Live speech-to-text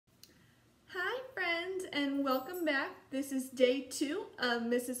and welcome back. This is day 2 of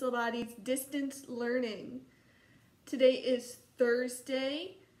Mrs. Labbate's distance learning. Today is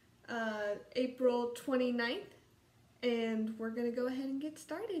Thursday, April 29th, and we're going to go ahead and get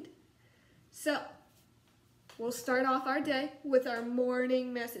started. So, we'll start off our day with our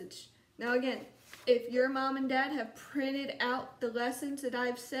morning message. Now again, if your mom and dad have printed out the lessons that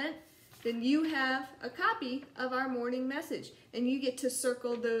I've sent, then you have a copy of our morning message, and you get to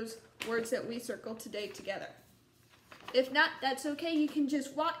circle those words that we circled today together. If not, that's okay. You can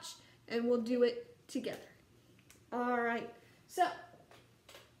just watch, and we'll do it together. All right, so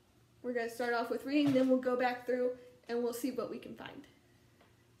we're going to start off with reading, then we'll go back through, and we'll see what we can find.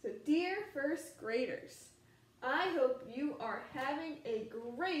 So, dear first graders, I hope you are having a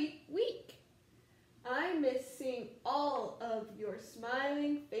great week. I miss seeing all of your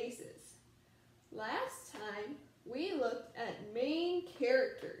smiling faces. Last time, we looked at main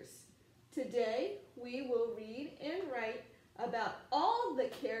characters. Today, we will read and write about all the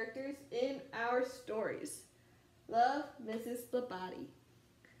characters in our stories. Love, Mrs. Labbate.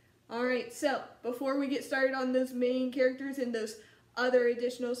 All right, so before we get started on those main characters and those other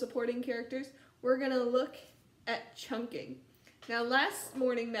additional supporting characters, we're going to look at chunking. Now, last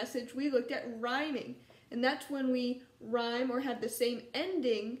morning message, we looked at rhyming, and that's when we rhyme or have the same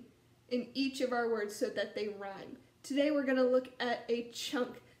ending in each of our words so that they rhyme. Today, we're going to look at a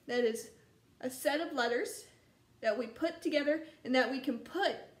chunk that is a set of letters that we put together and that we can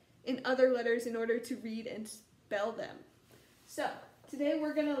put in other letters in order to read and spell them. So, today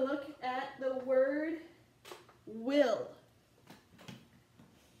we're going to look at the word will.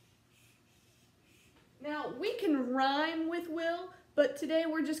 Now, we can rhyme with will, but today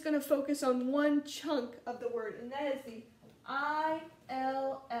we're just going to focus on one chunk of the word, and that is the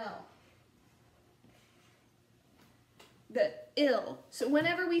I-L-L. The ill. So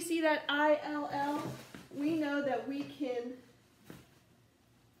whenever we see that I-L-L, we know that we can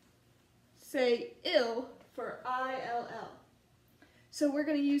say ill for I-L-L. So we're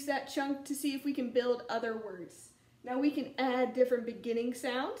going to use that chunk to see if we can build other words. Now we can add different beginning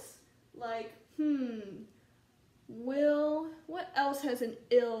sounds, like will. What else has an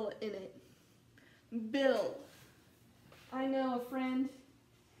ill in it? Bill. I know a friend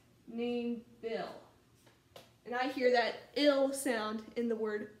named Bill. And I hear that ill sound in the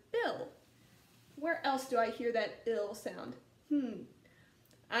word bill. Where else do I hear that ill sound?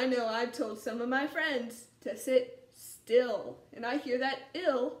 I know I've told some of my friends to sit still. And I hear that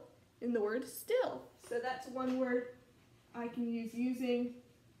ill in the word still. So that's one word I can use using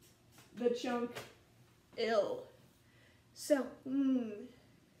the chunk ill. So,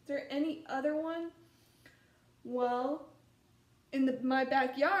 is there any other one? Well, in my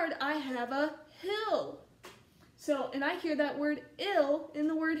backyard, I have a hill. So, and I hear that word ill in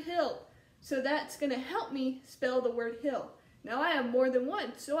the word hill. So that's going to help me spell the word hill. Now I have more than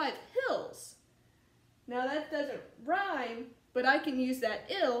one, so I have hills. Now that doesn't rhyme, but I can use that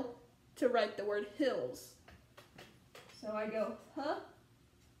ill to write the word hills. So I go,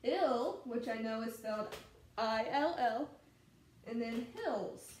 ill, which I know is spelled I-L-L, and then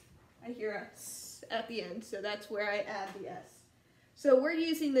hills. I hear a S at the end, so that's where I add the S. So we're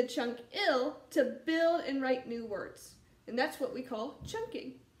using the chunk ill to build and write new words. And that's what we call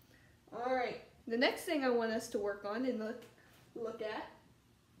chunking. All right, the next thing I want us to work on and look at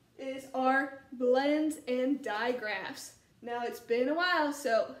is our blends and digraphs. Now it's been a while,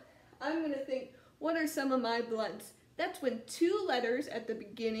 so I'm going to think, what are some of my blends? That's when two letters at the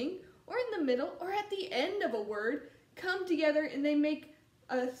beginning or in the middle or at the end of a word come together and they make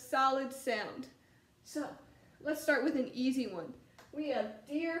a solid sound. So let's start with an easy one. We have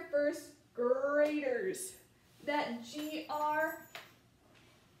dear first graders. That GR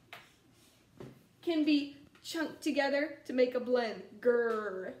can be chunked together to make a blend,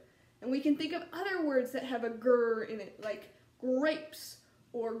 grr. And we can think of other words that have a grr in it, like grapes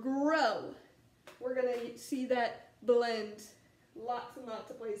or grow. We're going to see that blend lots and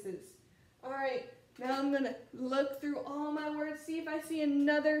lots of places. All right, now I'm going to look through all my words, see if I see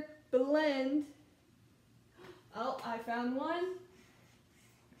another blend. Oh, I found one.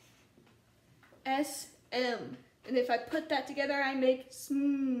 SM. And if I put that together, I make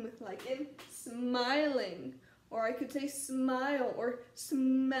sm, like in smiling. Or I could say smile or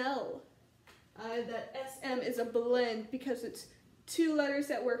smell. That SM is a blend because it's two letters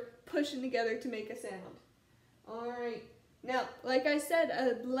that we're pushing together to make a sound. All right. Now, like I said,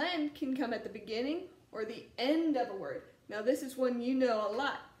 a blend can come at the beginning or the end of a word. Now, this is one you know a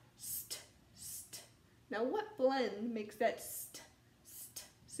lot. St, st. Now, what blend makes that st, st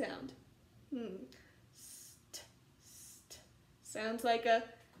sound? St, st. Sounds like a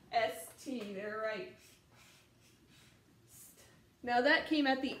ST, they're right. Now that came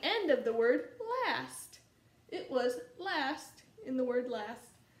at the end of the word last. It was last in the word last.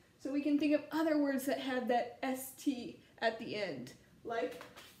 So we can think of other words that have that ST at the end, like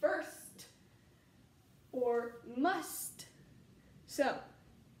first or must. So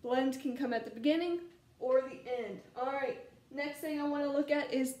blend can come at the beginning or the end. All right, next thing I want to look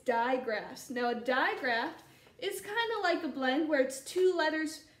at is digraphs. Now a digraph is kind of like a blend where it's two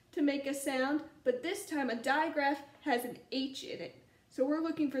letters to make a sound, but this time a digraph has an H in it. So we're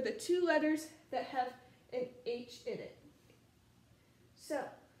looking for the two letters that have an H in it. So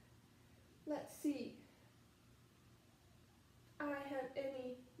let's see. I have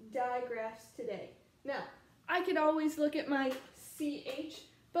any digraphs today. Now, I could always look at my CH,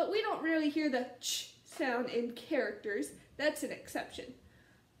 but we don't really hear the ch sound in characters. That's an exception.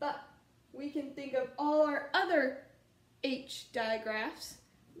 But we can think of all our other H digraphs,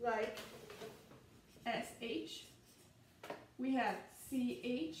 like SH. We have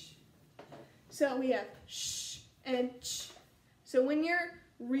CH. So we have sh and ch. So when you're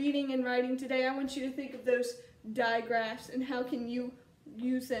reading and writing today, I want you to think of those digraphs and how can you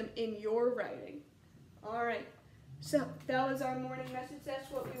use them in your writing. All right, so that was our morning message.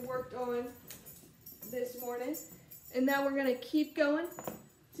 That's what we worked on this morning. And now we're gonna keep going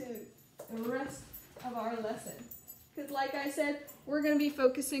to the rest of our lesson. Because like I said, we're gonna be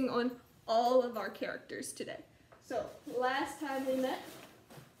focusing on all of our characters today. So last time we met,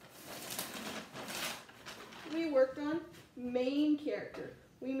 we worked on main character.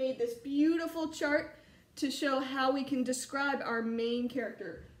 We made this beautiful chart to show how we can describe our main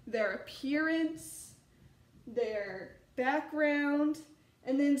character, their appearance, their background,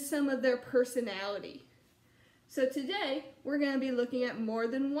 and then some of their personality. So today, we're going to be looking at more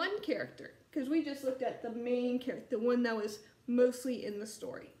than one character, because we just looked at the main character, the one that was mostly in the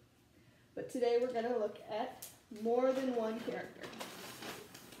story. But today, we're going to look at more than one character.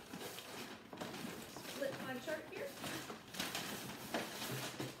 Split my chart here.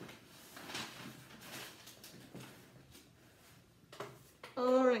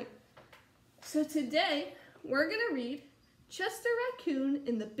 All right, so today we're going to read Chester Raccoon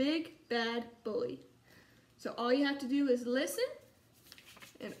and the Big Bad Bully. So all you have to do is listen,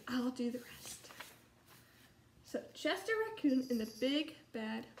 and I'll do the rest. So Chester Raccoon and the Big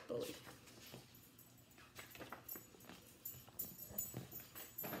Bad Bully.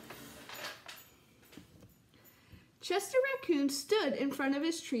 Chester Raccoon stood in front of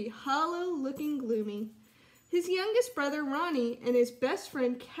his tree, hollow, looking gloomy. His youngest brother, Ronnie, and his best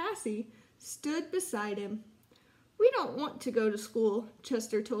friend, Cassie, stood beside him. "We don't want to go to school,"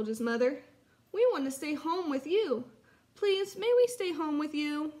 Chester told his mother. "We want to stay home with you. Please, may we stay home with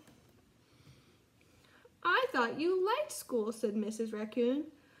you?" "I thought you liked school," said Mrs. Raccoon.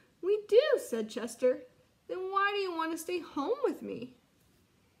 "We do," said Chester. "Then why do you want to stay home with me?"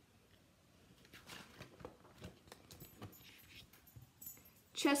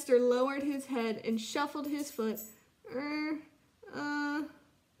 Chester lowered his head and shuffled his foot.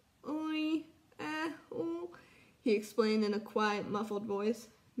 He explained in a quiet, muffled voice.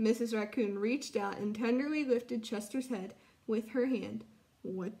 Mrs. Raccoon reached out and tenderly lifted Chester's head with her hand.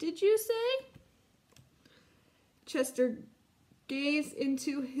 "What did you say?" Chester gazed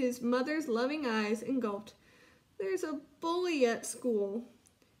into his mother's loving eyes and gulped. "There's a bully at school."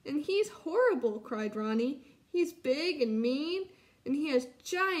 "And he's horrible," cried Ronnie. "He's big and mean, and he has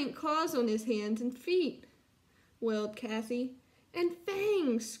giant claws on his hands and feet," wailed Cassie. "And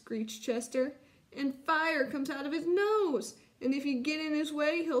fangs," screeched Chester. "And fire comes out of his nose, and if you get in his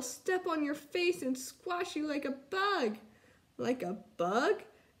way, he'll step on your face and squash you like a bug." "Like a bug?"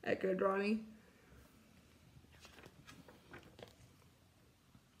 echoed Ronnie.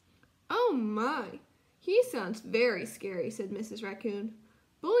 "Oh my, he sounds very scary," said Mrs. Raccoon.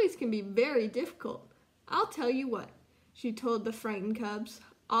 "Bullies can be very difficult. I'll tell you what," she told the frightened cubs.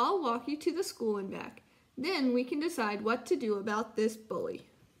 "I'll walk you to the school and back. Then we can decide what to do about this bully."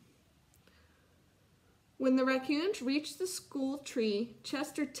 When the raccoons reached the school tree,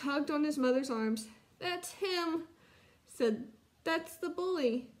 Chester tugged on his mother's arms. "That's him," said. "That's the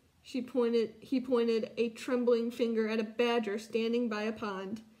bully." He pointed a trembling finger at a badger standing by a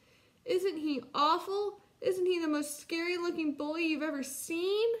pond. "Isn't he awful? Isn't he the most scary-looking bully you've ever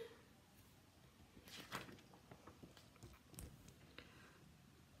seen?"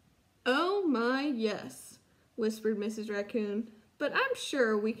 "Oh my, yes," whispered Mrs. Raccoon. "But I'm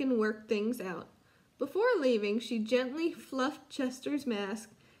sure we can work things out." Before leaving, she gently fluffed Chester's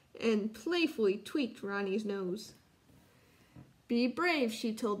mask and playfully tweaked Ronnie's nose. "Be brave,"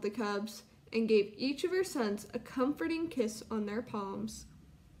 she told the cubs, and gave each of her sons a comforting kiss on their palms.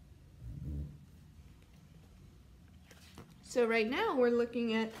 So right now we're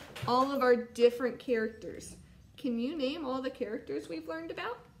looking at all of our different characters. Can you name all the characters we've learned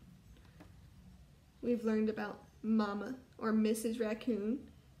about? We've learned about Mama or Mrs. Raccoon,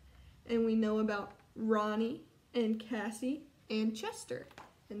 and we know about Ronnie and Cassie and Chester.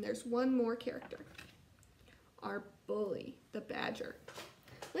 And there's one more character, our bully, the badger.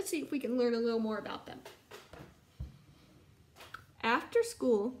 Let's see if we can learn a little more about them. After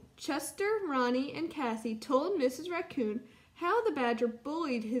school, Chester, Ronnie, and Cassie told Mrs. Raccoon how the badger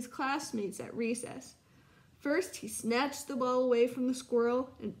bullied his classmates at recess. First, he snatched the ball away from the squirrel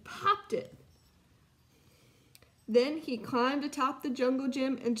and popped it. Then he climbed atop the jungle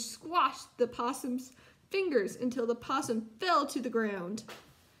gym and squashed the possum's fingers until the possum fell to the ground.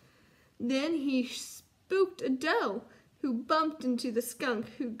 Then he spooked a doe who bumped into the skunk,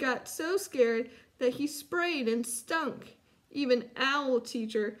 who got so scared that he sprayed and stunk. Even Owl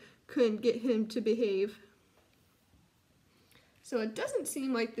Teacher couldn't get him to behave. So it doesn't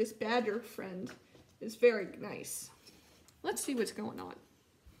seem like this badger friend is very nice. Let's see what's going on.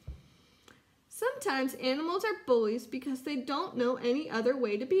 Sometimes animals are bullies because they don't know any other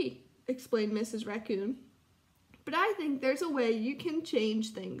way to be, explained Mrs. Raccoon. But I think there's a way you can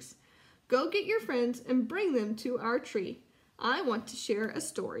change things. Go get your friends and bring them to our tree. I want to share a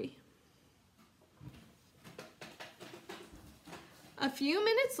story. A few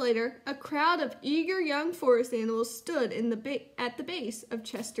minutes later, a crowd of eager young forest animals stood at the base of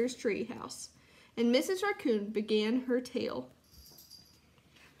Chester's tree house, and Mrs. Raccoon began her tale.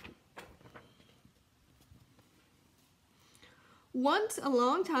 Once, a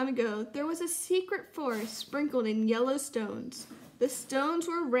long time ago, there was a secret forest sprinkled in yellow stones. The stones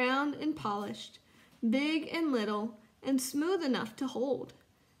were round and polished, big and little, and smooth enough to hold.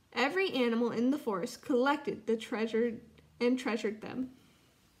 Every animal in the forest collected the treasured them.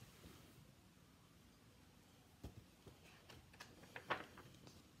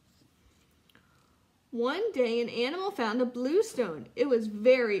 One day, an animal found a blue stone. It was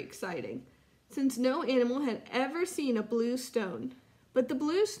very exciting, since no animal had ever seen a blue stone. But the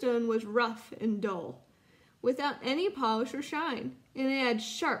blue stone was rough and dull, without any polish or shine, and it had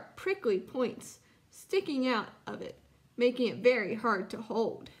sharp, prickly points sticking out of it, making it very hard to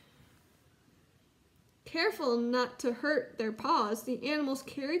hold. Careful not to hurt their paws, the animals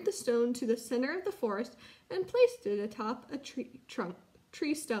carried the stone to the center of the forest and placed it atop a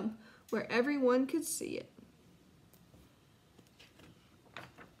tree stump where everyone could see it.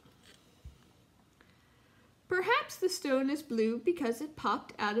 Perhaps the stone is blue because it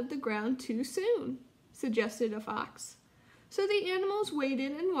popped out of the ground too soon, suggested a fox. So the animals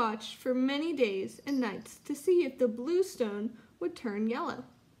waited and watched for many days and nights to see if the blue stone would turn yellow.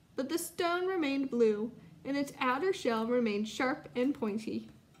 But the stone remained blue, and its outer shell remained sharp and pointy.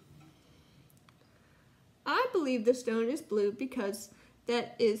 I believe the stone is blue because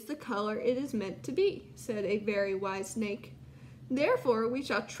that is the color it is meant to be, said a very wise snake. Therefore, we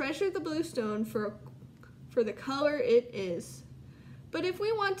shall treasure the blue stone for the color it is. But if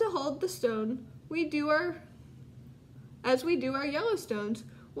we want to hold the stone, as we do our yellow stones,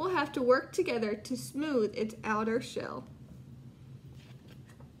 we'll have to work together to smooth its outer shell.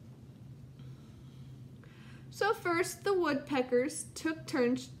 So first, the woodpeckers took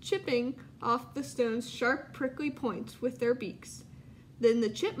turns chipping off the stone's sharp, prickly points with their beaks. Then the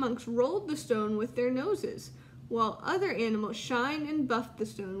chipmunks rolled the stone with their noses, while other animals shined and buffed the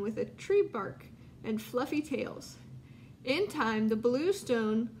stone with a tree bark and fluffy tails. In time, the blue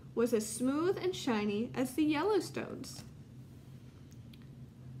stone was as smooth and shiny as the yellow stones.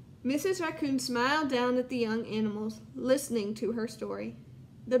 Mrs. Raccoon smiled down at the young animals, listening to her story.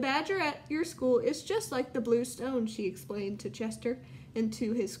 The badger at your school is just like the blue stone, she explained to Chester and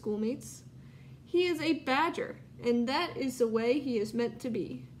to his schoolmates. He is a badger, and that is the way he is meant to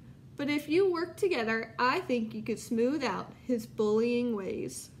be. But if you work together, I think you could smooth out his bullying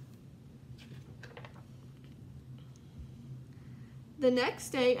ways. The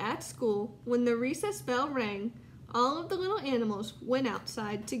next day at school, when the recess bell rang, all of the little animals went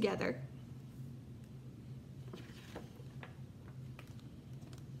outside together.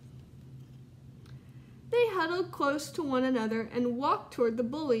 They huddled close to one another and walked toward the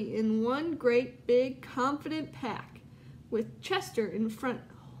bully in one great, big, confident pack, with Chester in front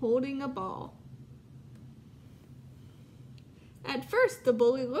holding a ball. At first, the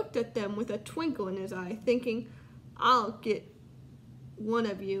bully looked at them with a twinkle in his eye, thinking, "I'll get one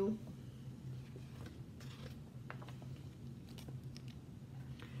of you."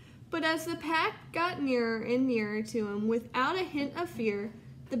 But as the pack got nearer and nearer to him, without a hint of fear,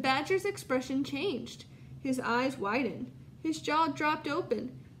 the badger's expression changed. His eyes widened, his jaw dropped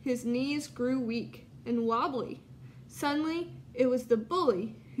open, his knees grew weak and wobbly. Suddenly, it was the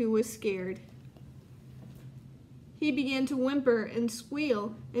bully who was scared. He began to whimper and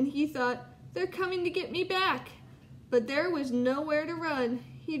squeal, and he thought, "They're coming to get me back." But there was nowhere to run.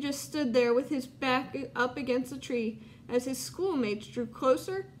 He just stood there with his back up against a tree as his schoolmates drew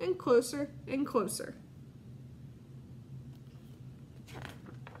closer and closer and closer.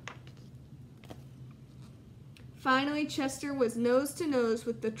 Finally, Chester was nose to nose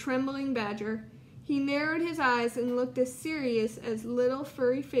with the trembling badger. He narrowed his eyes and looked as serious as little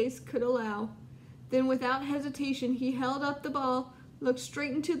furry face could allow. Then, without hesitation, he held up the ball, looked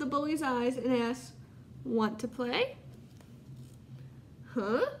straight into the bully's eyes, and asked, "Want to play?"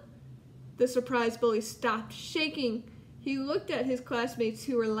 "Huh?" The surprised bully stopped shaking. He looked at his classmates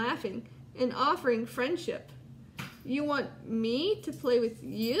who were laughing and offering friendship. "You want me to play with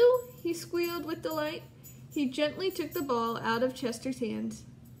you?" he squealed with delight. He gently took the ball out of Chester's hands.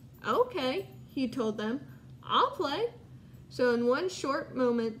 "Okay," he told them, "I'll play." So in one short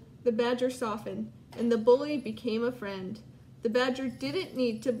moment, the badger softened, and the bully became a friend. The badger didn't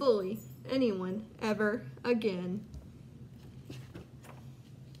need to bully anyone ever again.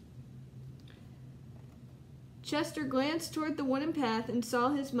 Chester glanced toward the wooden path and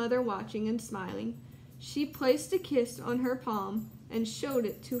saw his mother watching and smiling. She placed a kiss on her palm and showed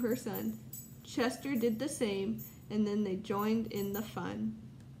it to her son. Chester did the same, and then they joined in the fun.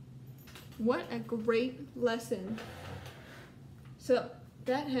 What a great lesson. So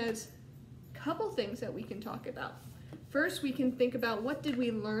that has a couple things that we can talk about. First, we can think about what did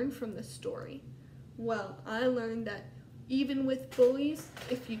we learn from the story? Well, I learned that even with bullies,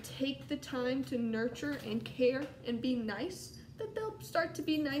 if you take the time to nurture and care and be nice, that they'll start to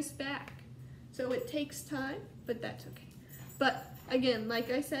be nice back. So it takes time, but that's okay. But again, like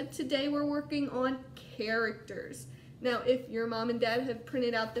I said, today we're working on characters. Now, if your mom and dad have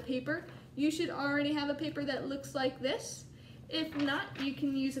printed out the paper, you should already have a paper that looks like this. If not, you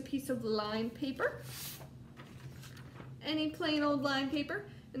can use a piece of lined paper, any plain old lined paper,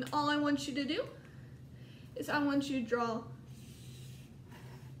 and all I want you to do is I want you to draw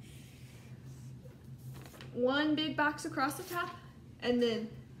one big box across the top and then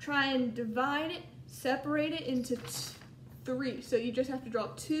try and divide it, separate it into three. So you just have to draw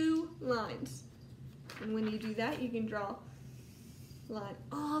 2 lines. And when you do that, you can draw a line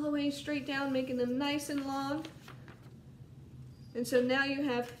all the way straight down, making them nice and long. And so now you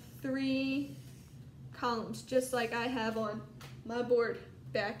have 3 columns, just like I have on my board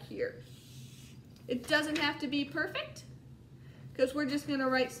back here. It doesn't have to be perfect, because we're just gonna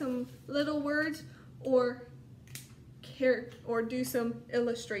write some little words or do some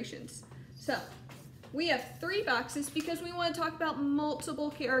illustrations. So we have 3 boxes because we want to talk about multiple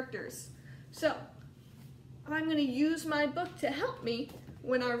characters. So I'm going to use my book to help me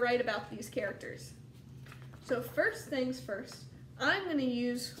when I write about these characters. So first things first, I'm going to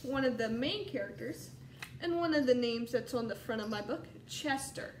use one of the main characters and one of the names that's on the front of my book,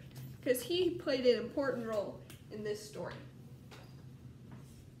 Chester, because he played an important role in this story.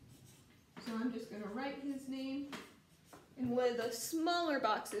 So I'm just going to write his name in one of the smaller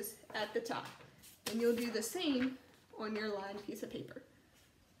boxes at the top. And you'll do the same on your lined piece of paper.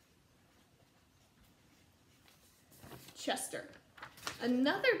 Chester.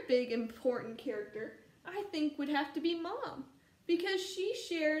 Another big important character, I think, would have to be Mom, because she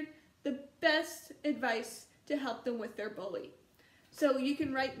shared the best advice to help them with their bully. So you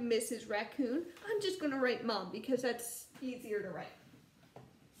can write Mrs. Raccoon. I'm just going to write Mom because that's easier to write.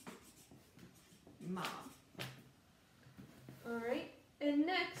 Mom. All right, and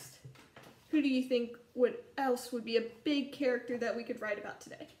next, who do you think else would be a big character that we could write about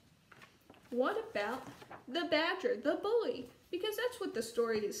today? What about the badger, the bully? Because that's what the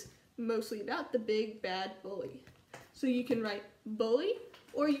story is mostly about, the big bad bully. So you can write bully,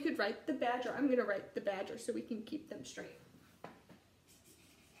 or you could write the badger. I'm going to write the badger so we can keep them straight.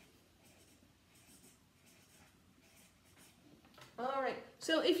 All right,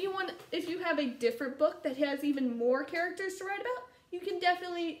 so if you have a different book that has even more characters to write about, you can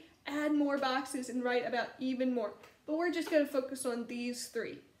definitely add more boxes and write about even more. But we're just going to focus on these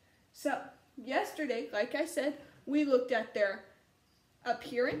 3. So yesterday, like I said, we looked at their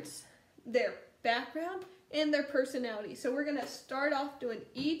appearance, their background, and their personality. So we're going to start off doing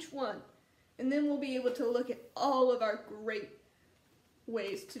each one, and then we'll be able to look at all of our great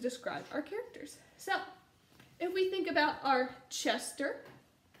ways to describe our characters. So if we think about our Chester,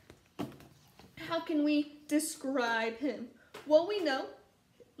 how can we describe him? Well, we know,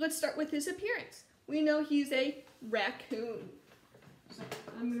 let's start with his appearance. We know he's a raccoon. So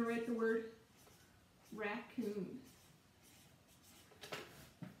I'm going to write the word raccoon.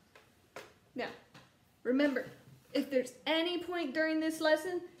 Now, remember, If there's any point during this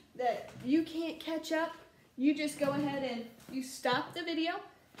lesson that you can't catch up, you just go ahead and you stop the video,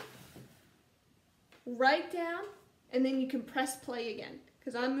 write down, and then you can press play again,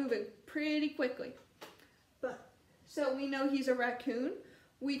 because I'm moving pretty quickly. So we know he's a raccoon.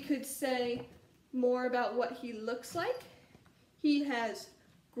 We could say more about what he looks like. He has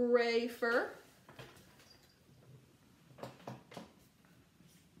gray fur.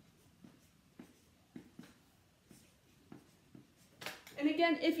 And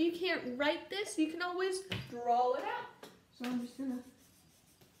again, if you can't write this, you can always draw it out. So I'm just gonna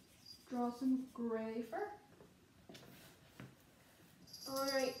draw some gray fur. All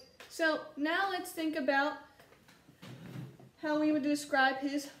right, so now let's think about how we would describe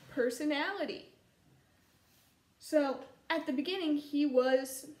his personality. So at the beginning, he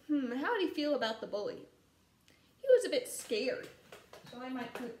was, how did he feel about the bully? He was a bit scared. So I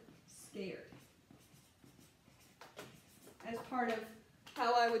might put scared as part of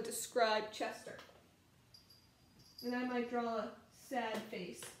how I would describe Chester. And I might draw a sad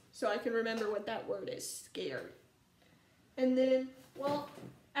face so I can remember what that word is, scared. And then, well,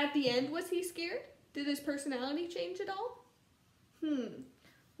 at the end, was he scared? Did his personality change at all?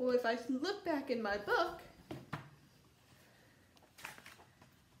 Well, if I look back in my book,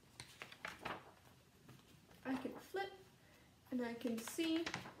 I can flip and I can see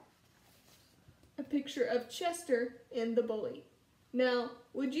a picture of Chester and the bully. Now,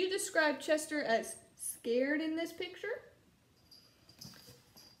 would you describe Chester as scared in this picture?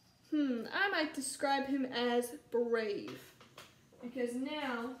 I might describe him as brave, because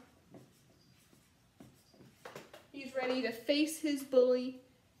now he's ready to face his bully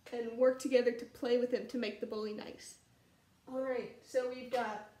and work together to play with him to make the bully nice. All right, so we've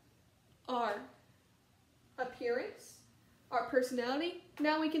got our appearance, our personality.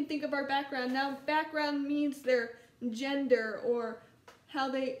 Now we can think of our background. Now background means their gender or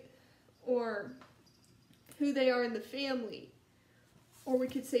who they are in the family. Or we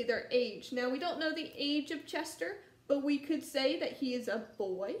could say their age. Now we don't know the age of Chester, but we could say that he is a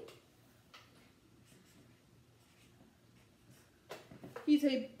boy. He's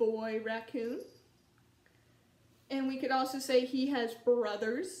a boy raccoon. And we could also say he has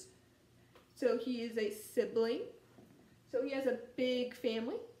brothers. So he is a sibling. So he has a big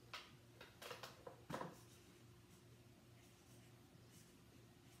family.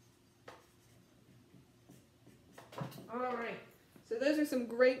 All right. So those are some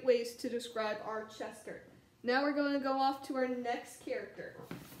great ways to describe our Chester. Now we're going to go off to our next character.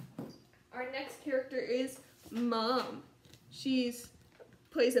 Our next character is Mom. She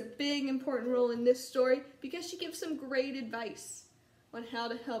plays a big important role in this story because she gives some great advice on how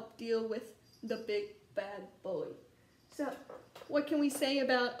to help deal with the big bad bully. So what can we say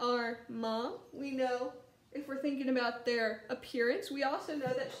about our mom? We know, if we're thinking about their appearance, we also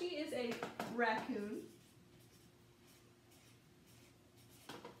know that she is a raccoon.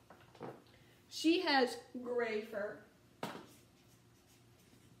 She has gray fur.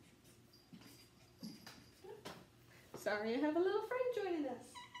 Sorry, I have a little friend joining us.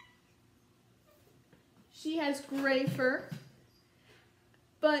 She has gray fur.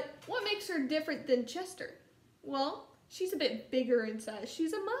 But what makes her different than Chester? Well, she's a bit bigger in size.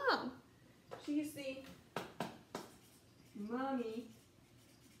 She's a mom. She's the mommy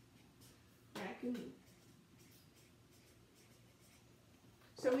raccoon.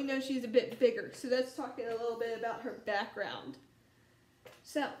 So we know she's a bit bigger. So let's talk a little bit about her background.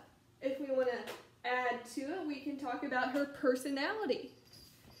 So if we want to add to it, we can talk about her personality.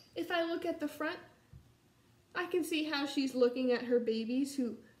 If I look at the front, I can see how she's looking at her babies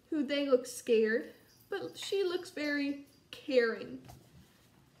who they look scared, but she looks very caring.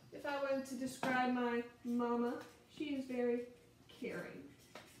 If I wanted to describe my mama, she is very caring.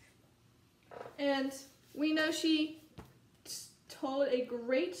 And we know she told a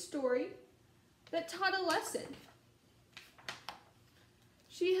great story that taught a lesson.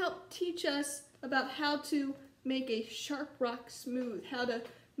 She helped teach us about how to make a sharp rock smooth, how to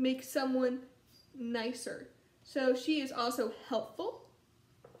make someone nicer. So she is also helpful.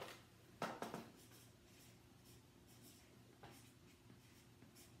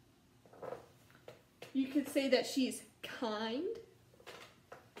 You could say that she's kind.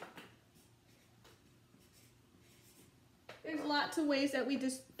 There's lots of ways that we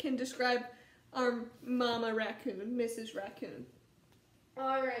can describe our mama raccoon, Mrs. Raccoon.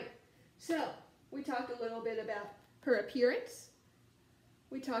 All right, so we talked a little bit about her appearance.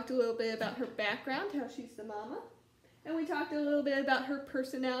 We talked a little bit about her background, how she's the mama. And we talked a little bit about her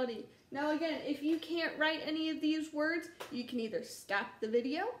personality. Now again, if you can't write any of these words, you can either stop the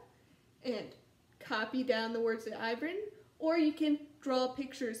video and copy down the words that I've written, or you can draw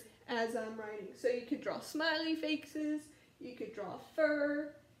pictures as I'm writing. So you could draw smiley faces, you could draw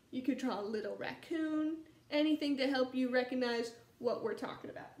fur, you could draw a little raccoon, anything to help you recognize what we're talking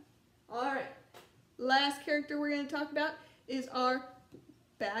about. All right, last character we're going to talk about is our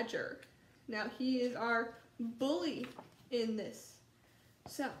badger. Now he is our bully in this.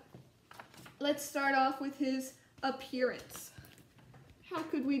 So let's start off with his appearance. How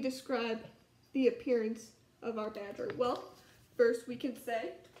could we describe the appearance of our badger? Well, first we can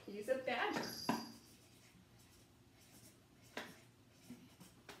say he's a badger.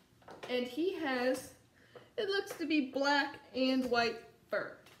 And he has, it looks to be black and white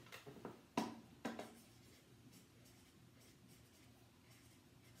fur.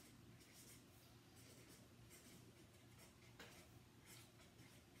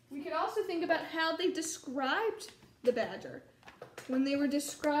 We could also think about how they described the badger. When they were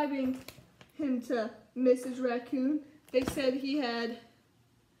describing him to Mrs. Raccoon, they said he had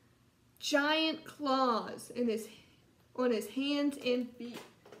giant claws on his hands and feet.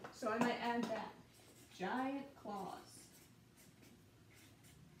 So I might add that. Giant claws.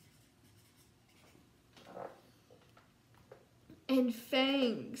 And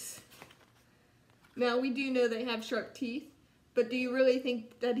fangs. Now we do know they have sharp teeth, but do you really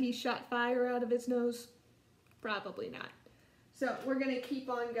think that he shot fire out of his nose? Probably not. So we're going to keep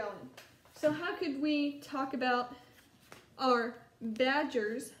on going. So how could we talk about our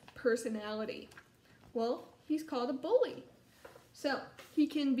badger's personality? Well, he's called a bully. So he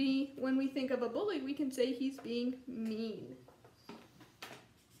can be, when we think of a bully, we can say he's being mean.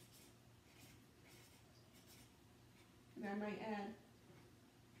 And I might add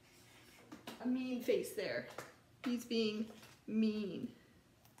a mean face there. He's being mean.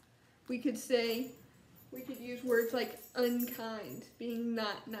 We could use words like unkind, being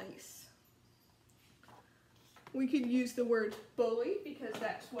not nice. We could use the word bully because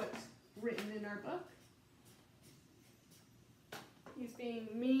that's what's written in our book. He's being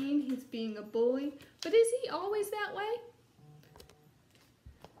mean, he's being a bully, but is he always that way?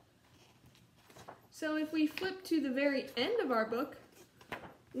 So if we flip to the very end of our book,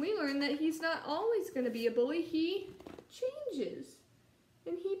 we learn that he's not always going to be a bully. He changes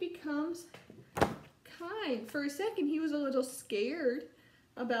and he becomes kind. For a second, he was a little scared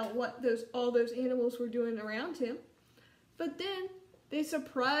about what all those animals were doing around him, but then they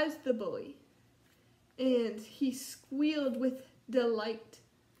surprised the bully and he squealed with delight.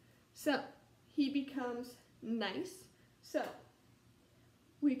 So he becomes nice. So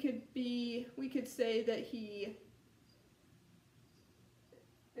we could say that he,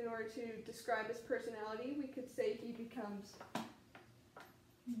 in order to describe his personality, we could say he becomes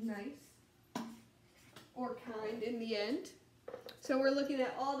nice or kind in the end. So we're looking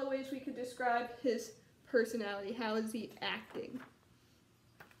at all the ways we could describe his personality. How is he acting?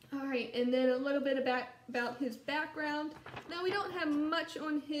 All right, and then a little bit about his background. Now, we don't have much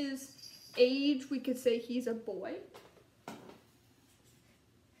on his age. We could say he's a boy.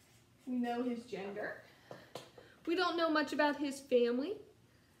 We know his gender. We don't know much about his family,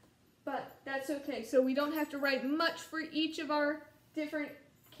 but that's okay. So we don't have to write much for each of our different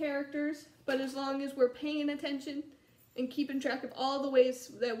characters, but as long as we're paying attention and keeping track of all the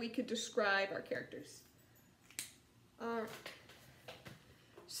ways that we could describe our characters. All right.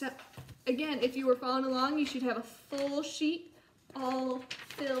 So, again, if you were following along, you should have a full sheet all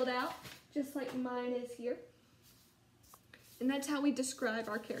filled out, just like mine is here. And that's how we describe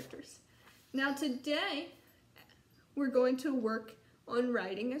our characters. Now today, we're going to work on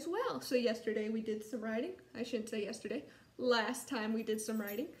writing as well. So yesterday we did some writing. I shouldn't say yesterday. Last time we did some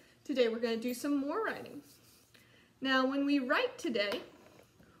writing. Today we're going to do some more writing. Now when we write today,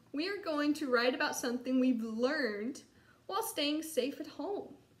 we are going to write about something we've learned while staying safe at home.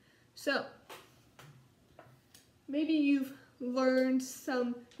 So, maybe you've learned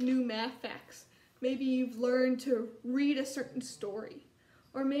some new math facts. Maybe you've learned to read a certain story.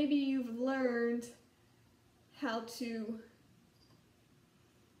 Or maybe you've learned how to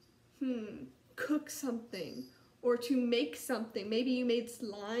cook something or to make something. Maybe you made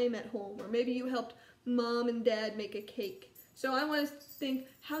slime at home, or maybe you helped Mom and Dad make a cake. So I want to think,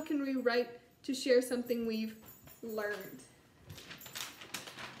 how can we write to share something we've learned?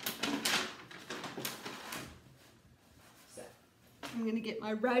 So I'm going to get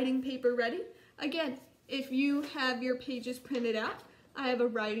my writing paper ready. Again, if you have your pages printed out, I have a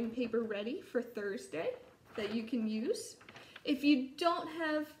writing paper ready for Thursday that you can use. If you don't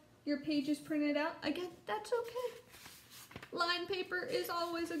have your pages printed out, again, that's okay. Line paper is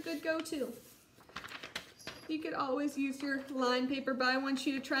always a good go-to. You could always use your line paper, but I want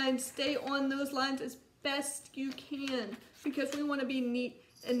you to try and stay on those lines as best you can because we want to be neat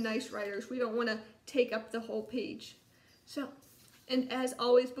and nice writers. We don't want to take up the whole page. So, and as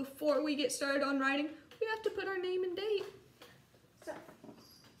always, before we get started on writing, we have to put our name and date. So,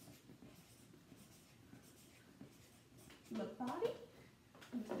 Labbate,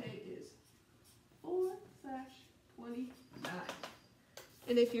 and today is 4/29.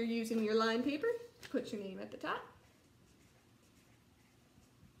 And if you're using your line paper, put your name at the top.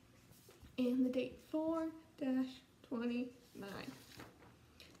 And the date 4/29.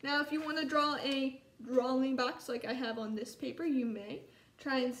 Now if you want to draw a drawing box like I have on this paper, you may.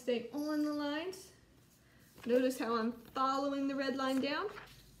 Try and stay on the lines. Notice how I'm following the red line down.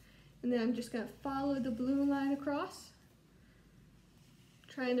 And then I'm just going to follow the blue line across.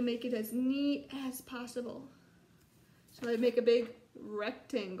 Trying to make it as neat as possible. So I make a big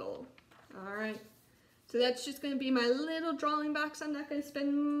rectangle. Alright. So that's just going to be my little drawing box. I'm not going to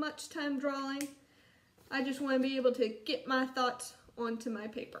spend much time drawing. I just want to be able to get my thoughts onto my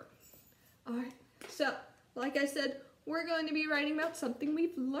paper. Alright, so like I said, we're going to be writing about something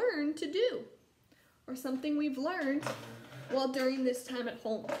we've learned to do. Or something we've learned while during this time at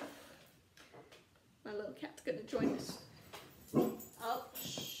home. My little cat's going to join us. Oh,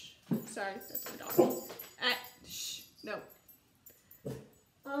 shh. Sorry, that's my dog. Shh, no.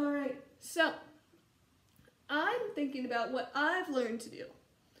 Alright, so I'm thinking about what I've learned to do.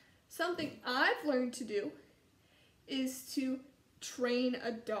 Something I've learned to do is to train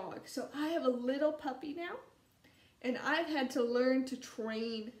a dog. So I have a little puppy now, and I've had to learn to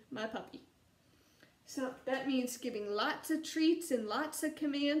train my puppy. So that means giving lots of treats and lots of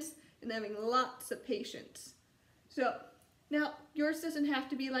commands and having lots of patience. So now yours doesn't have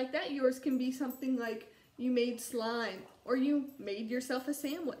to be like that. Yours can be something like you made slime or you made yourself a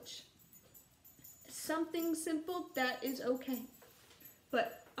sandwich. Something simple, that is okay.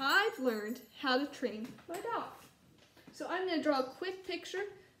 But I've learned how to train my dog. So I'm going to draw a quick picture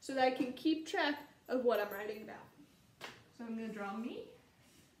so that I can keep track of what I'm writing about. So I'm going to draw me.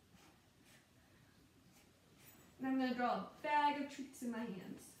 And I'm going to draw a bag of treats in my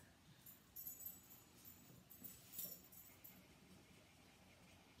hands.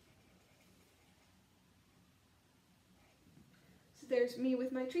 So there's me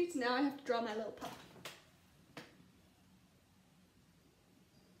with my treats. Now I have to draw my little pup.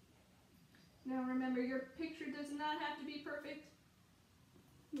 Now remember, your picture does not have to be perfect.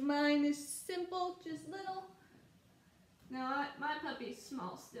 Mine is simple, just little. Now my puppy's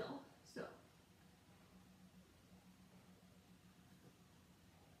small still, so.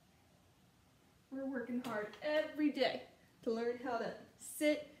 We're working hard every day to learn how to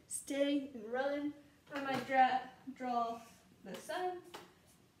sit, stay, and run. I might draw the sun,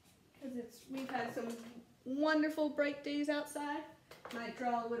 because we've had some wonderful bright days outside. Might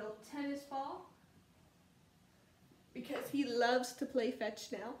draw a little tennis ball because he loves to play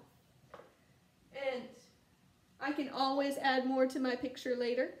fetch now. And I can always add more to my picture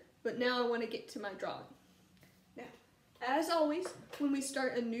later, but now I want to get to my drawing. Now, as always, when we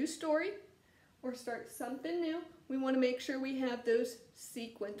start a new story or start something new, we want to make sure we have those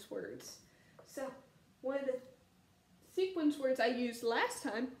sequence words. So, one of the sequence words I used last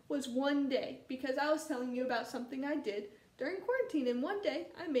time was one day, because I was telling you about something I did during quarantine, and one day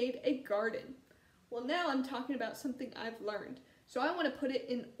I made a garden. Well, now I'm talking about something I've learned. So I want to put it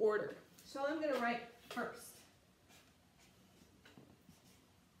in order. So I'm going to write first.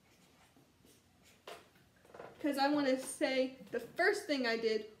 Because I want to say the first thing I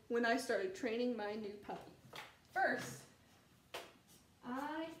did when I started training my new puppy. First,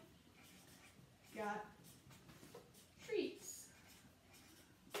 I got treats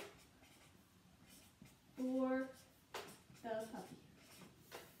for the puppy.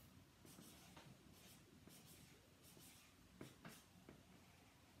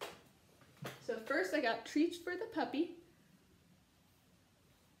 So first I got treats for the puppy,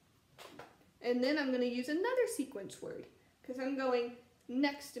 and then I'm going to use another sequence word because I'm going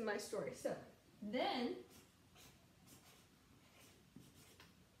next in my story. So then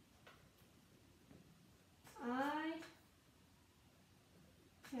I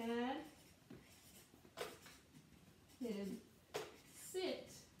had him sit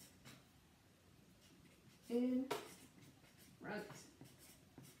in front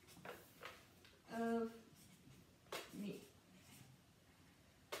of me.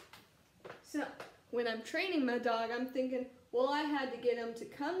 So when I'm training my dog, I'm thinking, well, I had to get him to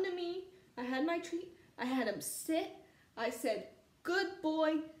come to me. I had my treat. I had him sit. I said, good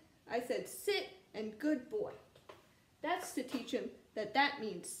boy. I said, sit and good boy. That's to teach him that that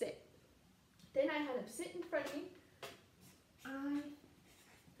means sit. Then I had him sit in front of me. I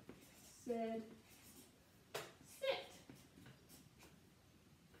said, sit.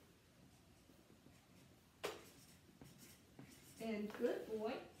 And good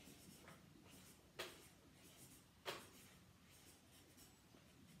boy.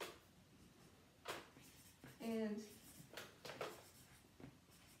 And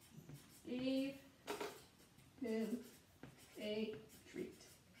gave him a treat.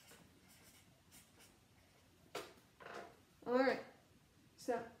 All right,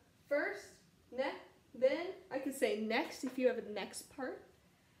 so first, then I could say next if you have a next part,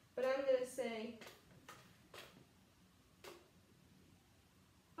 but I'm going to say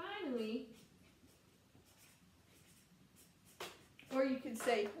finally, or you could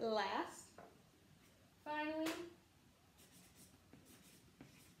say last. Finally,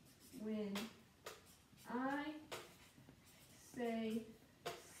 when I say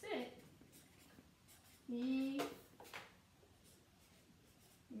sit, he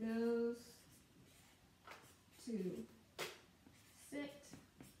knows to sit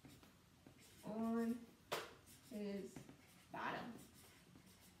on his bottom.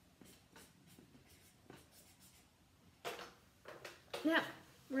 Now,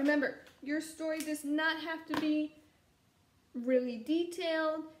 remember, your story does not have to be really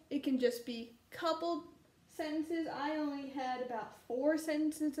detailed. It can just be coupled sentences. I only had about 4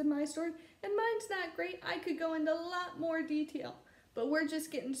 sentences in my story, and mine's not great. I could go into a lot more detail, but we're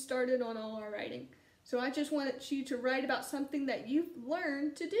just getting started on all our writing. So I just wanted you to write about something that you've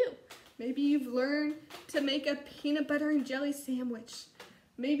learned to do. Maybe you've learned to make a peanut butter and jelly sandwich.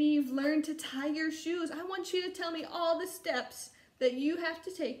 Maybe you've learned to tie your shoes. I want you to tell me all the steps that you have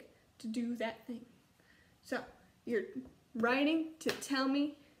to take to do that thing. So you're writing to tell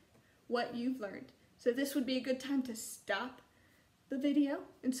me what you've learned. So this would be a good time to stop the video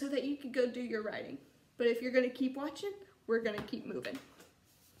and so that you can go do your writing. But if you're going to keep watching, we're going to keep moving.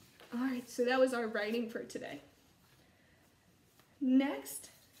 All right, so that was our writing for today.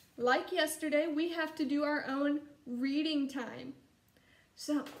 Next, like yesterday, we have to do our own reading time.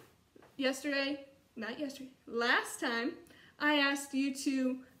 So last time, I asked you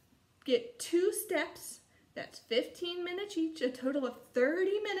to get 2 steps, that's 15 minutes each, a total of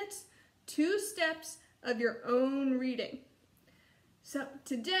 30 minutes, 2 steps of your own reading. So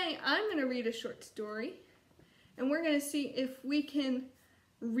today I'm going to read a short story, and we're going to see if we can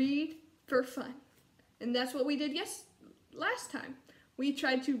read for fun. And that's what we did last time. We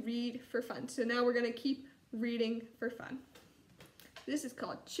tried to read for fun. So now we're going to keep reading for fun. This is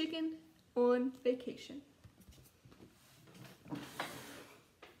called Chicken on Vacation.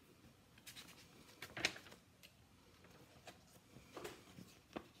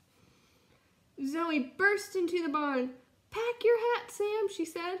 Zoe burst into the barn. "Pack your hat, Sam," she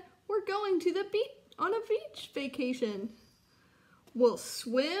said. "We're going to the beach on a beach vacation. We'll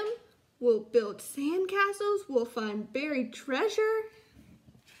swim, we'll build sandcastles, we'll find buried treasure."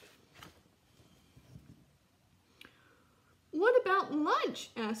 "What about lunch?"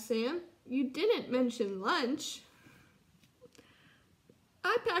 asked Sam. "You didn't mention lunch."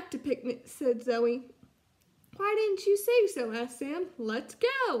 "I packed a picnic," said Zoe. "Why didn't you say so?" asked Sam. "Let's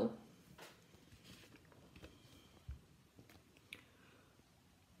go."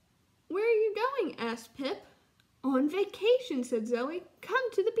 "Where are you going?" asked Pip. "On vacation," said Zoe.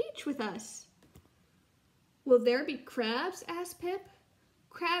 "Come to the beach with us." "Will there be crabs?" asked Pip.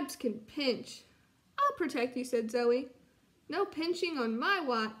 "Crabs can pinch." "I'll protect you," said Zoe. "No pinching on my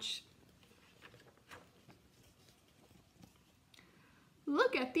watch."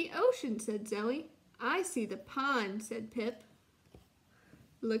 "Look at the ocean," said Zoe. "I see the pond," said Pip.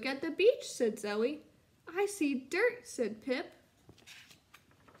 "Look at the beach," said Zoe. "I see dirt," said Pip.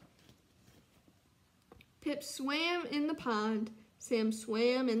 Pip swam in the pond. Sam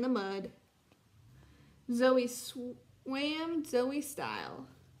swam in the mud. Zoe swam Zoe style.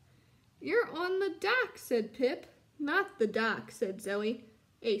 "You're on the dock," said Pip. "Not the dock," said Zoe.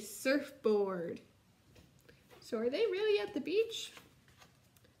 "A surfboard." So are they really at the beach?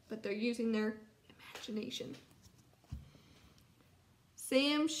 But they're using their imagination.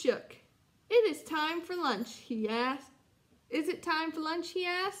 Sam shook. "It is time for lunch," he asked. "Is it time for lunch?" he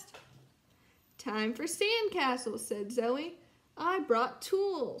asked. "Time for sandcastles," said Zoe. "I brought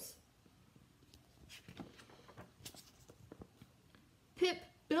tools." Pip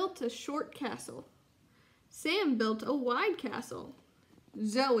built a short castle. Sam built a wide castle.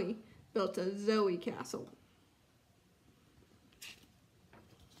 Zoe built a Zoe castle.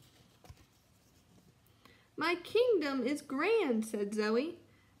 "My kingdom is grand," said Zoe.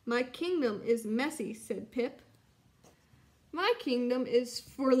 "My kingdom is messy," said Pip. My kingdom is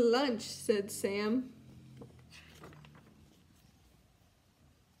for lunch, said Sam.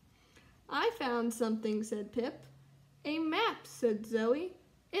 I found something, said Pip. A map, said Zoe.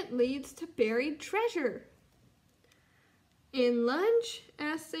 It leads to buried treasure. And lunch?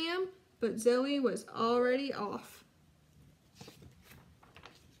 Asked Sam, but Zoe was already off.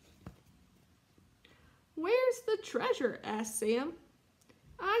 Where's the treasure? Asked Sam.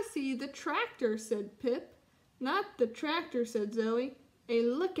 I see the tractor, said Pip. Not the tractor, said Zoe. A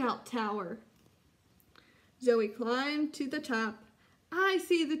lookout tower. Zoe climbed to the top. I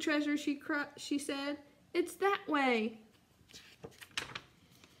see the treasure, she said. It's that way.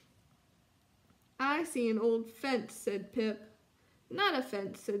 I see an old fence, said Pip. Not a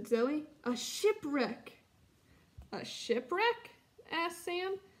fence, said Zoe. A shipwreck. A shipwreck? Asked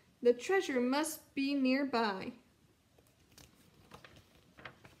Sam. The treasure must be nearby.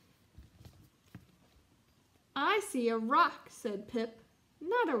 I see a rock, said Pip.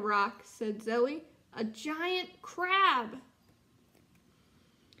 Not a rock, said Zoe. A giant crab.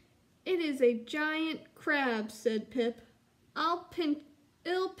 It is a giant crab, said Pip.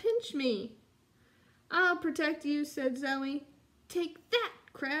 It'll pinch me. I'll protect you, said Zoe. Take that,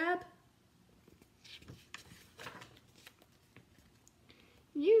 crab.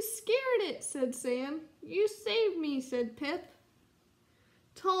 You scared it, said Sam. You saved me, said Pip.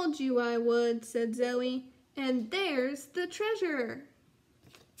 Told you I would, said Zoe. And there's the treasure.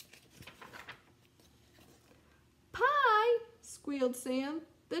 Pie, squealed Sam.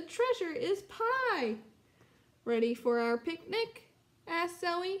 The treasure is pie. Ready for our picnic? Asked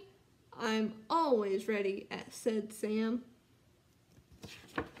Zoe. I'm always ready, said Sam.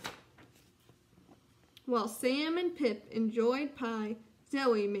 While Sam and Pip enjoyed pie,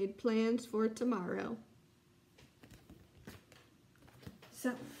 Zoe made plans for tomorrow.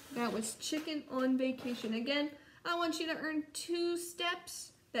 So, that was Chicken on Vacation. Again, I want you to earn 2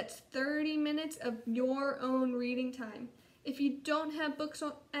 steps. That's 30 minutes of your own reading time. If you don't have books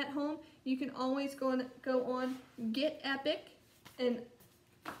at home, you can always go on Get Epic, and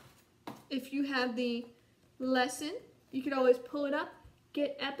if you have the lesson, you can always pull it up,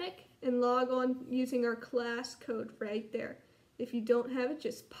 Get Epic, and log on using our class code right there. If you don't have it,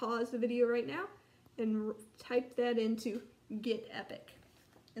 just pause the video right now and type that into Get Epic.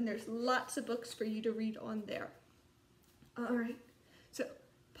 And there's lots of books for you to read on there. All right, so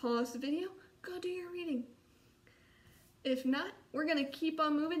pause the video, go do your reading. If not, we're gonna keep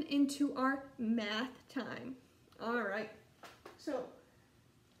on moving into our math time. All right, so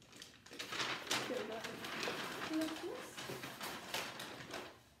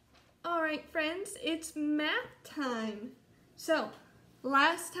all right, friends, it's math time. So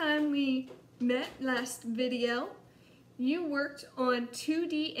last time we met, last video, you worked on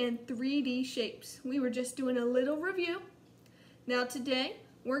 2D and 3D shapes. We were just doing a little review. Now today,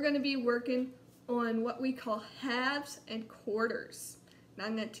 we're gonna be working on what we call halves and quarters. Now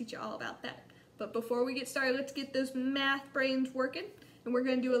I'm going to teach you all about that. But before we get started, let's get those math brains working, and we're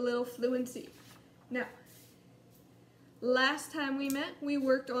going to do a little fluency. Now, last time we met, we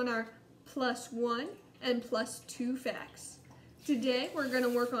worked on our +1 and +2 facts. Today, we're going to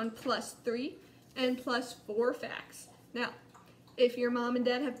work on +3 and +4 facts. Now, if your mom and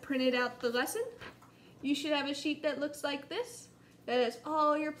dad have printed out the lesson, you should have a sheet that looks like this, that has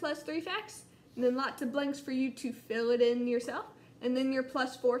all your +3 facts, and then lots of blanks for you to fill it in yourself, and then your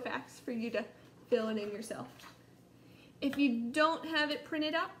 +4 facts for you to fill it in yourself. If you don't have it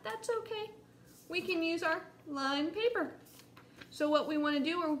printed out, that's okay. We can use our lined paper. So what we want to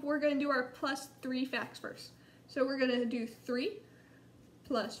do, we're going to do our +3 facts first. So we're going to do 3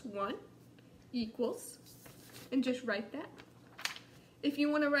 + 1 equals, and just write that. If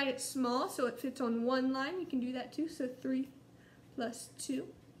you want to write it small so it fits on one line, you can do that too. So 3 + 2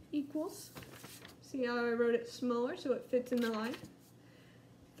 equals, see how I wrote it smaller so it fits in the line?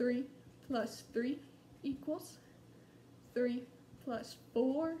 3 + 3 equals, 3 +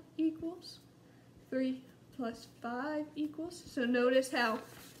 4 equals, 3 + 5 equals. So notice how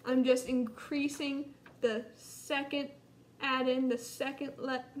I'm just increasing the second, add in the second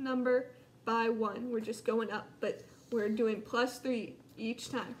number by 1. We're just going up, but we're doing +3 each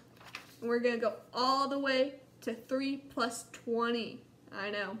time. And we're going to go all the way to 3 + 20. I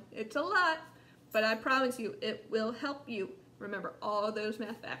know, it's a lot, but I promise you it will help you remember all those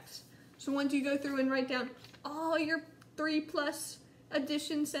math facts. So once you go through and write down all your 3+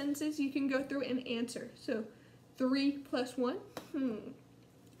 addition sentences, you can go through and answer. So 3 + 1,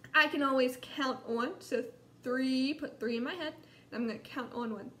 I can always count on, so 3, put 3 in my head, and I'm going to count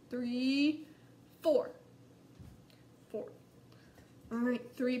on 1, 3, 4, 4. All right,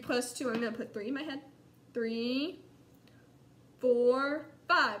 3 + 2, I'm going to put 3 in my head, 3, 4,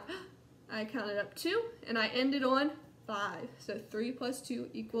 5. I counted up 2 and I ended on 5. So 3 plus 2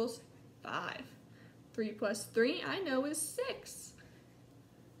 equals 5. 3 plus 3 I know is 6.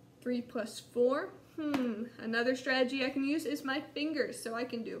 3 plus 4, another strategy I can use is my fingers. So I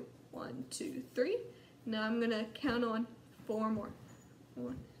can do 1, 2, 3. Now I'm going to count on 4 more.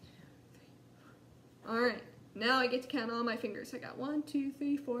 1, 2, 3. All right, now I get to count all my fingers. I got 1, 2,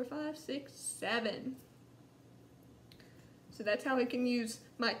 3, 4, 5, 6, 7. So that's how I can use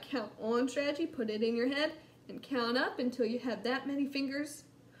my count on strategy. Put it in your head and count up until you have that many fingers.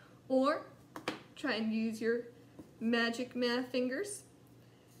 Or try and use your magic math fingers.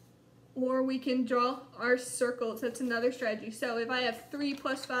 Or we can draw our circles. That's another strategy. So if I have 3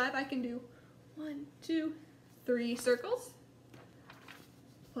 plus 5, I can do 1, 2, 3 circles.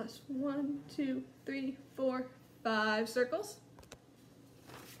 Plus 1, 2, 3, 4, 5 circles.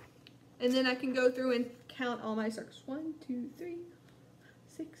 And then I can go through and count all my circles. 1, 2, 3,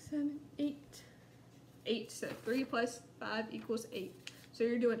 6, 7, 8. 8. So 3 plus 5 equals 8. So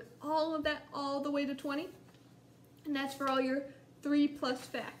you're doing all of that all the way to 20. And that's for all your 3 plus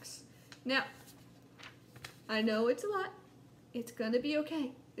facts. Now, I know it's a lot. It's going to be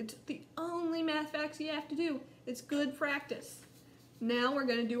okay. It's the only math facts you have to do. It's good practice. Now we're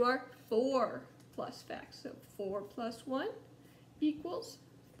going to do our 4 plus facts. So 4 plus 1 equals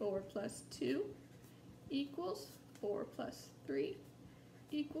 4 plus 2 equals 4 plus 3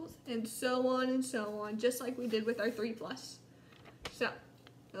 equals, and so on, just like we did with our 3 plus. So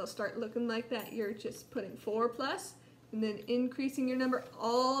it'll start looking like that. You're just putting 4 plus and then increasing your number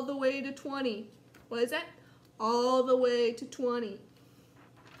all the way to 20. What is that? All the way to 20.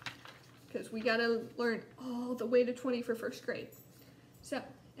 Because we got to learn all the way to 20 for first grade. So,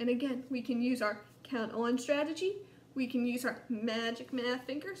 and again, we can use our count on strategy. We can use our magic math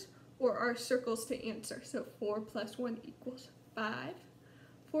fingers or our circles to answer. So 4 plus 1 equals 5.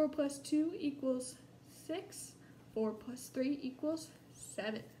 4 plus 2 equals 6. 4 plus 3 equals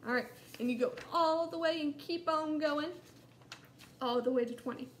 7. All right, and you go all the way and keep on going all the way to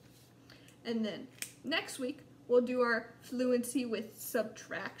 20. And then next week, we'll do our fluency with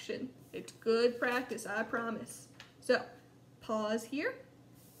subtraction. It's good practice, I promise. So pause here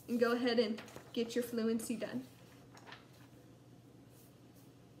and go ahead and get your fluency done.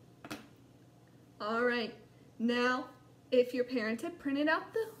 All right, now if your parents have printed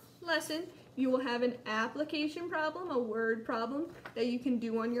out the lesson, you will have an application problem, a word problem that you can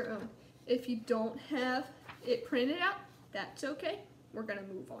do on your own. If you don't have it printed out, that's okay. We're gonna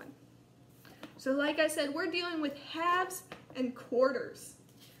move on. So like I said, we're dealing with halves and quarters.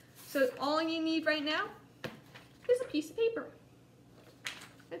 So all you need right now is a piece of paper.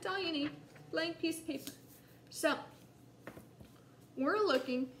 That's all you need, blank piece of paper. So we're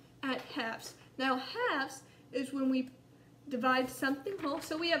looking at halves. Now halves is when we divide something whole.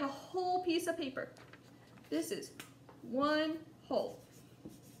 So we have a whole piece of paper. This is one whole.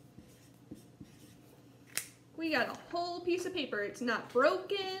 We got a whole piece of paper. It's not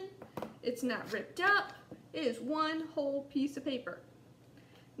broken. It's not ripped up. It is one whole piece of paper.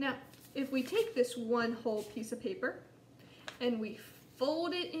 Now, if we take this one whole piece of paper and we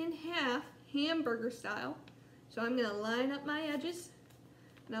fold it in half, hamburger style, so I'm going to line up my edges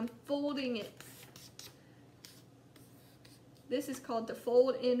and I'm folding it. This is called to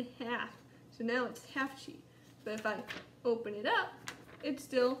fold in half. So now it's half sheet. But if I open it up, it's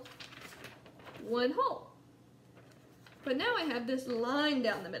still one whole. But now I have this line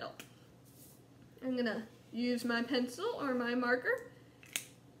down the middle. I'm gonna use my pencil or my marker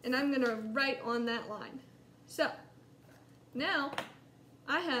and I'm gonna write on that line. So now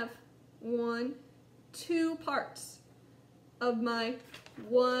I have 2 parts of my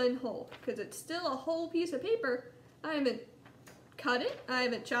one whole, because it's still a whole piece of paper. I haven't cut it, I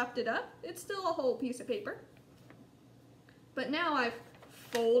haven't chopped it up, it's still a whole piece of paper. But now I've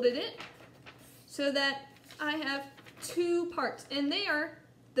folded it so that I have 2 parts, and they are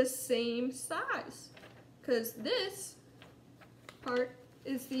the same size, because this part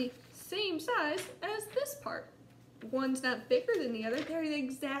is the same size as this part. One's not bigger than the other, they're the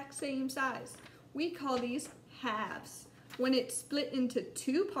exact same size. We call these halves. When it's split into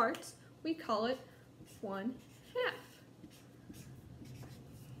 2 parts, we call it 1/2.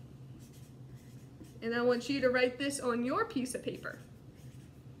 And I want you to write this on your piece of paper.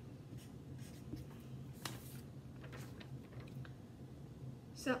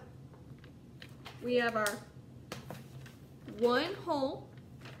 So, we have our one whole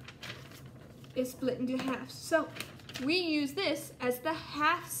is split into halves. So, we use this as the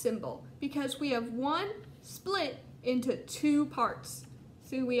half symbol because we have one split into 2 parts.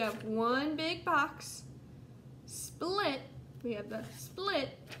 So we have one big box split we have the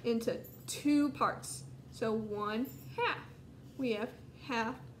split into 2 parts. So 1/2. We have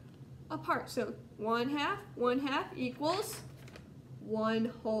half a part. So 1/2 equals 1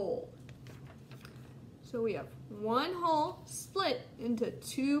 whole. So we have 1 whole split into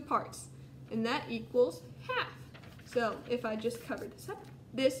 2 parts, and that equals half. So if I just cover this up,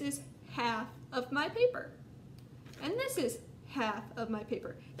 this is half of my paper. And this is half of my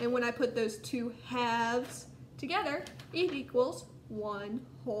paper. And when I put those 2 halves together, it equals 1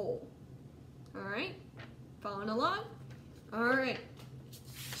 whole. All right, following along? All right,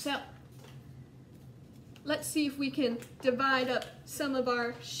 so let's see if we can divide up some of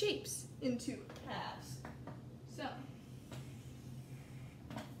our shapes into halves. So,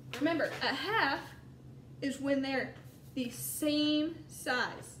 remember, a half is when they're the same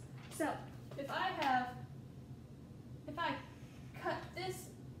size. So, if I cut this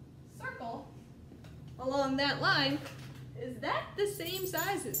circle along that line, is that the same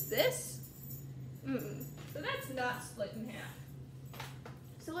size as this? So that's not split in half.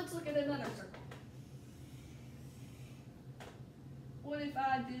 So let's look at another circle. What if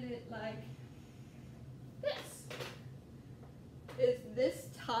I did it like this? Is this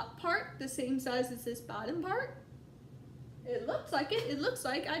top part the same size as this bottom part? It looks like it. It looks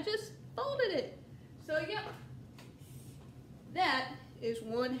like I just folded it. So yep, that is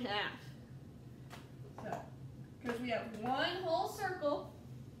 1/2. So, because we have 1 whole circle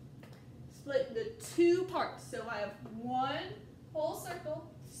split into 2 parts. So I have 1 whole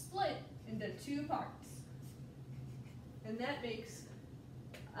circle split into 2 parts. And that makes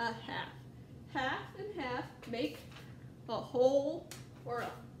a half. Half and half make a whole or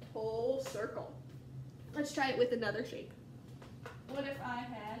a whole circle. Let's try it with another shape. What if I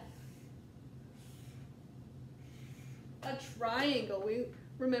had a triangle? We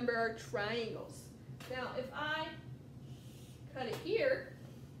remember our triangles. Now, if I cut it here,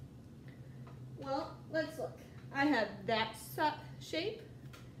 well, let's look. I have that shape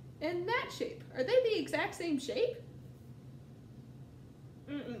and that shape. Are they the exact same shape?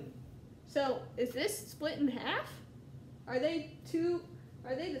 So, is this split in half? Are they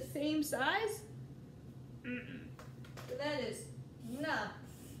the same size? So that is not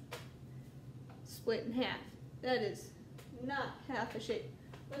split in half. That is not half a shape.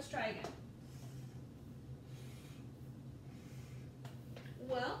 Let's try again.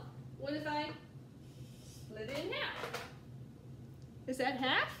 Well, what if I split it in half? Is that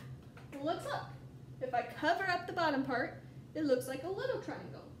half? Well, let's look. If I cover up the bottom part, it looks like a little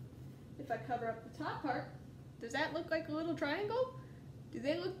triangle. If I cover up the top part, does that look like a little triangle? Do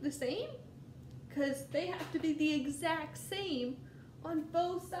they look the same? Because they have to be the exact same on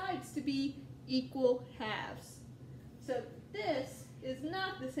both sides to be equal halves. So this is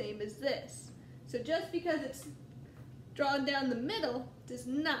not the same as this. So just because it's drawn down the middle does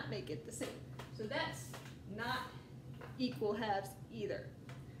not make it the same. So that's not equal halves either.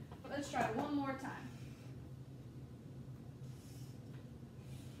 Let's try one more time.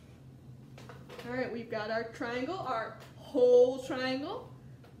 All right, we've got our triangle, our whole triangle.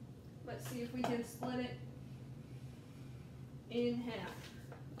 Let's see if we can split it in half.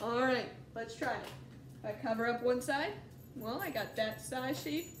 All right, let's try it. If I cover up one side, well, I got that size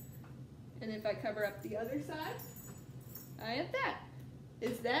shape. And if I cover up the other side, I have that.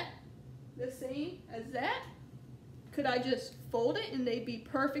 Is that the same as that? Could I just fold it and they'd be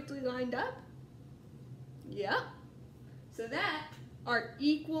perfectly lined up? Yeah. So that are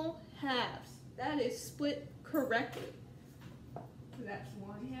equal halves. That is split correctly. So that's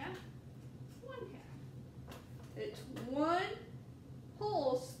 1/2, 1/2. It's 1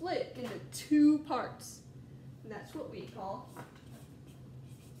 whole split into 2 parts. And that's what we call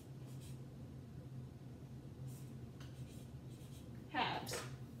halves.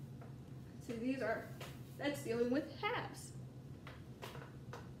 So that's dealing with halves.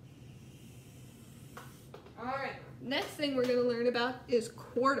 All right, next thing we're going to learn about is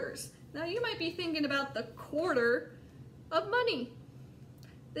quarters. Now you might be thinking about the quarter of money.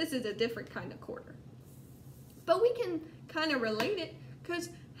 This is a different kind of quarter. But we can kind of relate it, because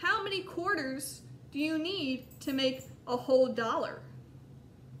how many quarters do you need to make a whole dollar?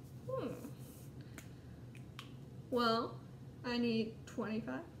 Well, I need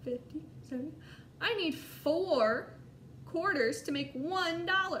 25, 50, 70. I need 4 quarters to make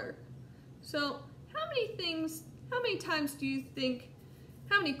 $1. So how many times do you think,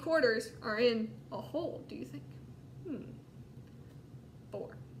 how many quarters are in a whole, do you think?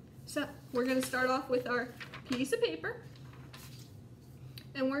 4. So we're going to start off with our piece of paper,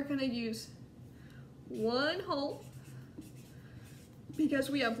 and we're going to use 1 whole, because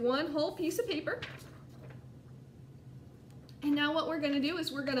we have 1 whole piece of paper. And now what we're going to do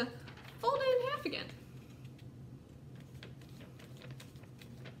is we're going to fold it in half again.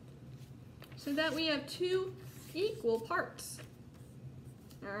 So that we have two equal parts.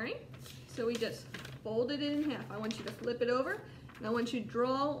 All right, so we just fold it in half. I want you to flip it over, and I want you to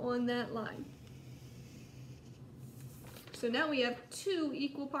draw on that line. So now we have two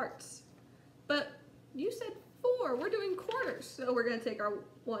equal parts. But you said 4, we're doing quarters. So we're gonna take our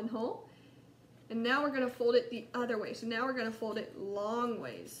 1 whole, and now we're gonna fold it the other way. So now we're gonna fold it long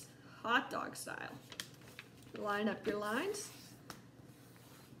ways, hot dog style. Line up your lines,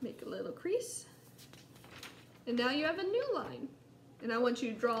 make a little crease, and now you have a new line. And I want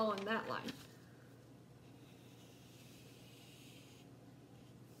you to draw on that line.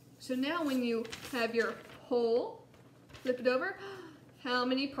 So now when you have your whole, flip it over, how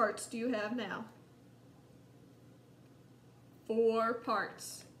many parts do you have now? 4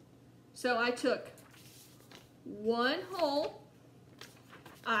 parts. So I took 1 whole,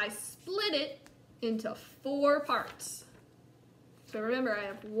 I split it into 4 parts. So remember, I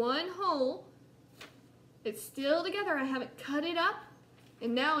have 1 whole, it's still together, I haven't cut it up,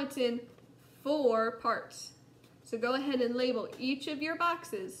 and now it's in 4 parts. So go ahead and label each of your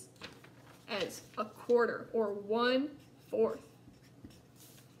boxes as a quarter or 1/4.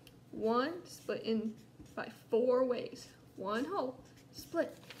 1 split in by 4 ways. 1 whole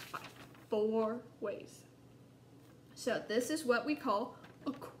split by 4 ways. So this is what we call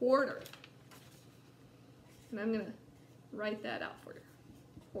a quarter. And I'm going to write that out for you.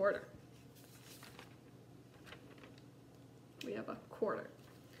 Quarter. We have a quarter.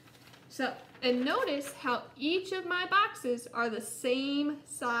 So, and notice how each of my boxes are the same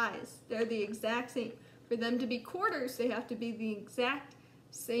size. They're the exact same. For them to be quarters, they have to be the exact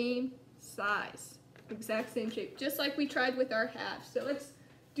same size, exact same shape, just like we tried with our halves. So let's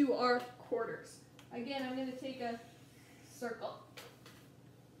do our quarters. Again, I'm going to take a circle.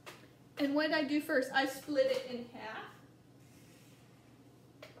 And what did I do first? I split it in half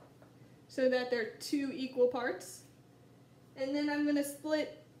so that they're 2 equal parts. And then I'm going to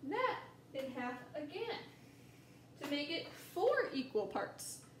split that in half again to make it 4 equal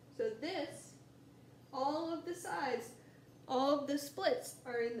parts. So this, all of the sides, all of the splits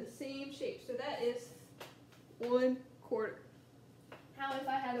are in the same shape. So that is 1/4. Now if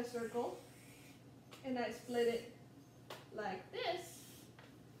I had a circle and I split it like this,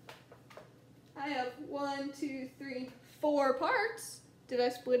 I have 1, 2, 3, 4 parts. Did I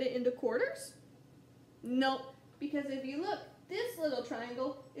split it into quarters? Nope. Because if you look, this little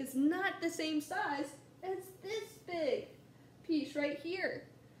triangle is not the same size as this big piece right here.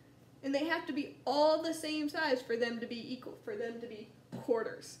 And they have to be all the same size for them to be equal, for them to be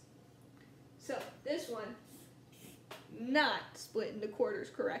quarters. So this one, not split into quarters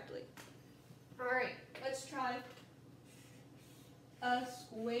correctly. All right, let's try a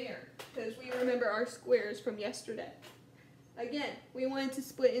square, because we remember our squares from yesterday. Again, we wanted to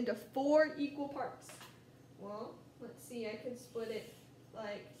split into 4 equal parts. Well, let's see, I can split it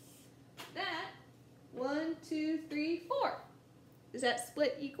like that. 1, 2, 3, 4. Is that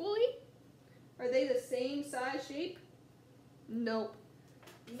split equally? Are they the same size shape? Nope.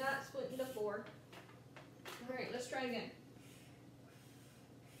 Not split into 4. All right, let's try again.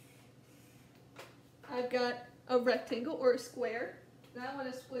 I've got a rectangle or a square, and I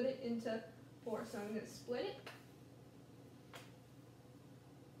want to split it into 4. So I'm going to split it.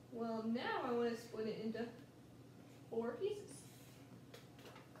 Well, now I want to split it into 4 pieces.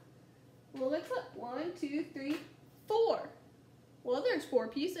 Well, let's look. 1, 2, 3, 4. Well, there's 4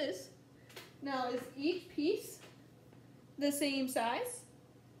 pieces. Now, is each piece the same size?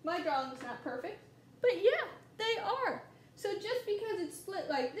 My drawing's not perfect, but yeah, they are. So just because it's split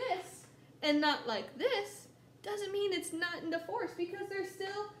like this and not like this doesn't mean it's not into 4s, because they're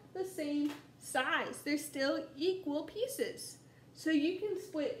still the same size. They're still equal pieces. So you can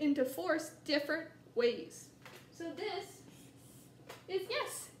split into 4s different ways. So this is,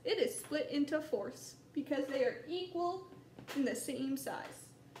 yes, it is split into 4s because they are equal in the same size.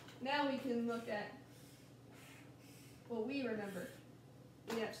 Now we can look at what we remember.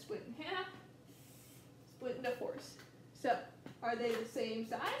 We have split in half, split into 4s. So are they the same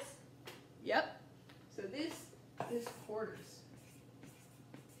size? Yep. So this is quarters.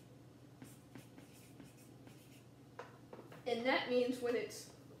 And that means when it's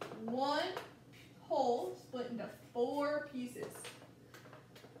 1 whole split into 4 pieces.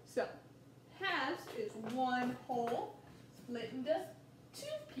 So halves is 1 whole split into 2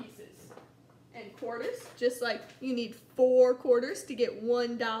 pieces. And quarters, just like you need 4 quarters to get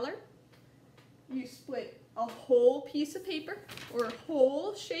 $1, you split a whole piece of paper or a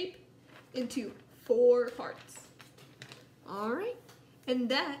whole shape into 4 parts. All right, and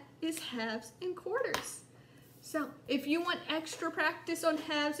that is halves and quarters. So if you want extra practice on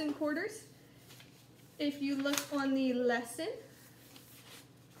halves and quarters, if you look on the lesson,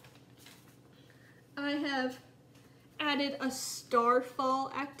 I have added a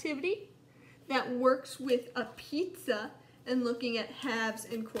starfall activity that works with a pizza and looking at halves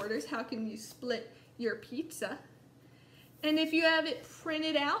and quarters. How can you split your pizza? And if you have it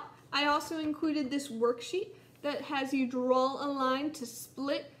printed out, I also included this worksheet that has you draw a line to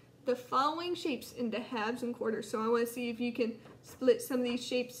split the following shapes into halves and quarters. So I want to see if you can split some of these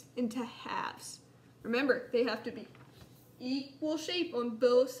shapes into halves. Remember, they have to be equal shape on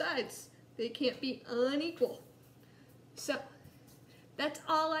both sides. They can't be unequal. So that's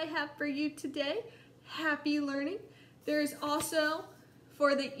all I have for you today. Happy learning. There's also,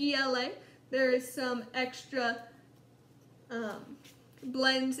 for the ELA, there is some extra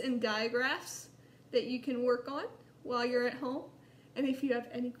blends and diagraphs that you can work on while you're at home. And if you have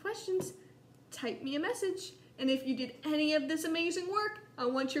any questions, type me a message. And if you did any of this amazing work, I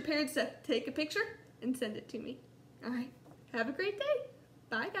want your parents to take a picture and send it to me. All right, have a great day.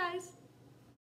 Bye, guys.